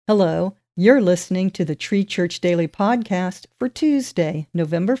Hello, you're listening to the Tree Church Daily Podcast for Tuesday,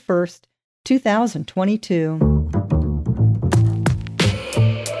 November 1st, 2022.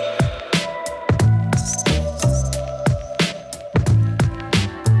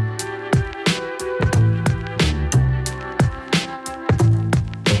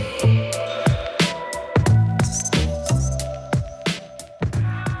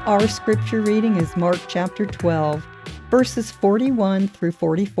 Our scripture reading is Mark chapter 12, verses 41 through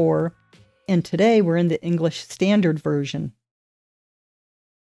 44, and today we're in the English Standard Version.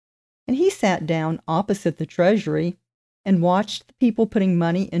 And he sat down opposite the treasury and watched the people putting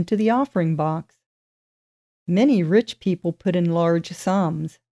money into the offering box. Many rich people put in large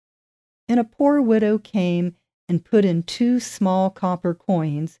sums, and a poor widow came and put in 2 small copper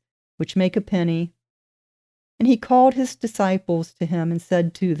coins, which make a penny. And he called his disciples to him and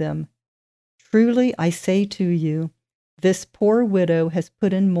said to them, "Truly I say to you, this poor widow has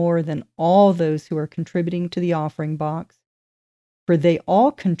put in more than all those who are contributing to the offering box. For they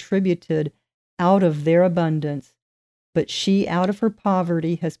all contributed out of their abundance, but she out of her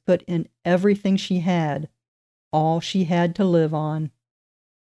poverty has put in everything she had, all she had to live on."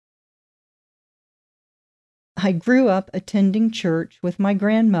 I grew up attending church with my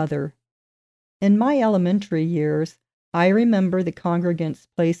grandmother. In my elementary years, I remember the congregants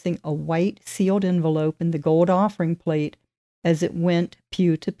placing a white sealed envelope in the gold offering plate as it went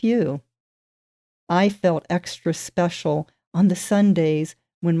pew to pew. I felt extra special on the Sundays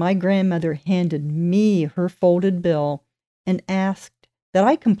when my grandmother handed me her folded bill and asked that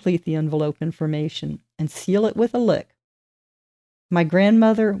I complete the envelope information and seal it with a lick. My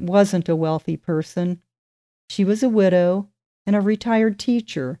grandmother wasn't a wealthy person. She was a widow and a retired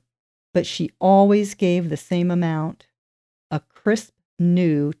teacher, but she always gave the same amount, a crisp,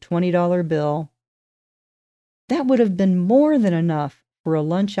 new $20 bill. That would have been more than enough for a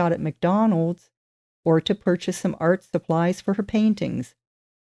lunch out at McDonald's or to purchase some art supplies for her paintings.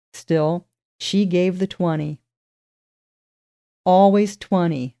 Still, she gave the 20. Always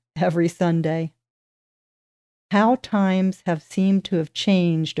 20, every Sunday. How times have seemed to have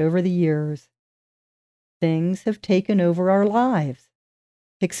changed over the years. Things have taken over our lives.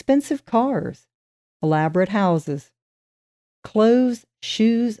 Expensive cars, elaborate houses, clothes,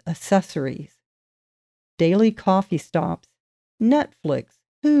 shoes, accessories, daily coffee stops, Netflix,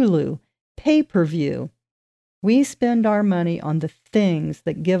 Hulu, pay-per-view. We spend our money on the things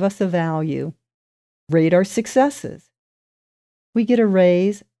that give us a value, rate our successes. We get a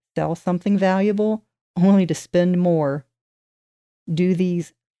raise, sell something valuable, only to spend more. Do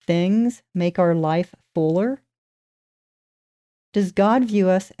these things make our life fuller? Does God view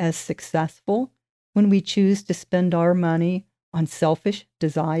us as successful when we choose to spend our money on selfish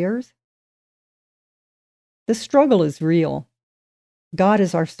desires? The struggle is real. God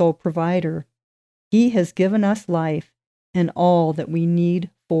is our sole provider. He has given us life and all that we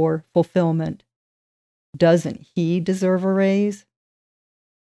need for fulfillment. Doesn't He deserve a raise?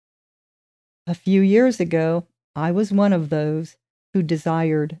 A few years ago, I was one of those who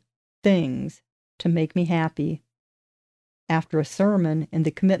desired things to make me happy. After a sermon and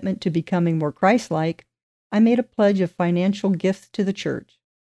the commitment to becoming more Christ-like, I made a pledge of financial gifts to the church.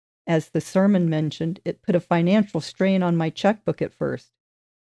 As the sermon mentioned, it put a financial strain on my checkbook at first.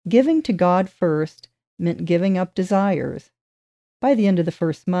 Giving to God first meant giving up desires. By the end of the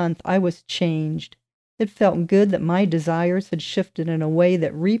first month, I was changed. It felt good that my desires had shifted in a way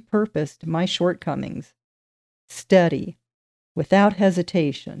that repurposed my shortcomings. Steady, without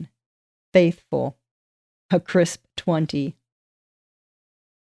hesitation, faithful, a crisp 20.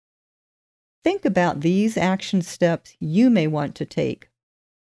 Think about these action steps you may want to take.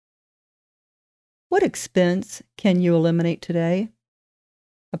 What expense can you eliminate today?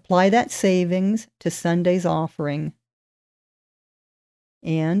 Apply that savings to Sunday's offering.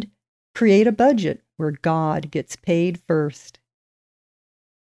 And create a budget where God gets paid first.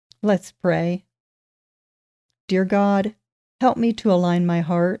 Let's pray. Dear God, help me to align my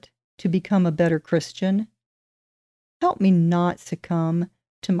heart to become a better Christian. Help me not succumb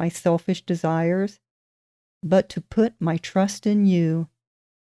to my selfish desires, but to put my trust in You.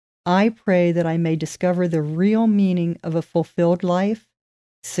 I pray that I may discover the real meaning of a fulfilled life,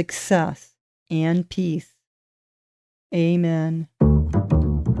 success, and peace. Amen.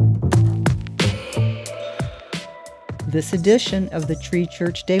 This edition of the Tree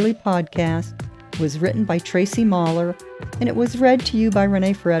Church Daily Podcast was written by Tracy Mahler, and it was read to you by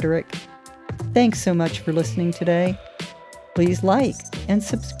Renee Frederick. Thanks so much for listening today. Please like and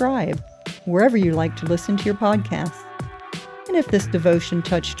subscribe wherever you like to listen to your podcasts. And if this devotion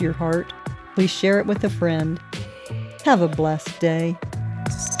touched your heart, please share it with a friend. Have a blessed day.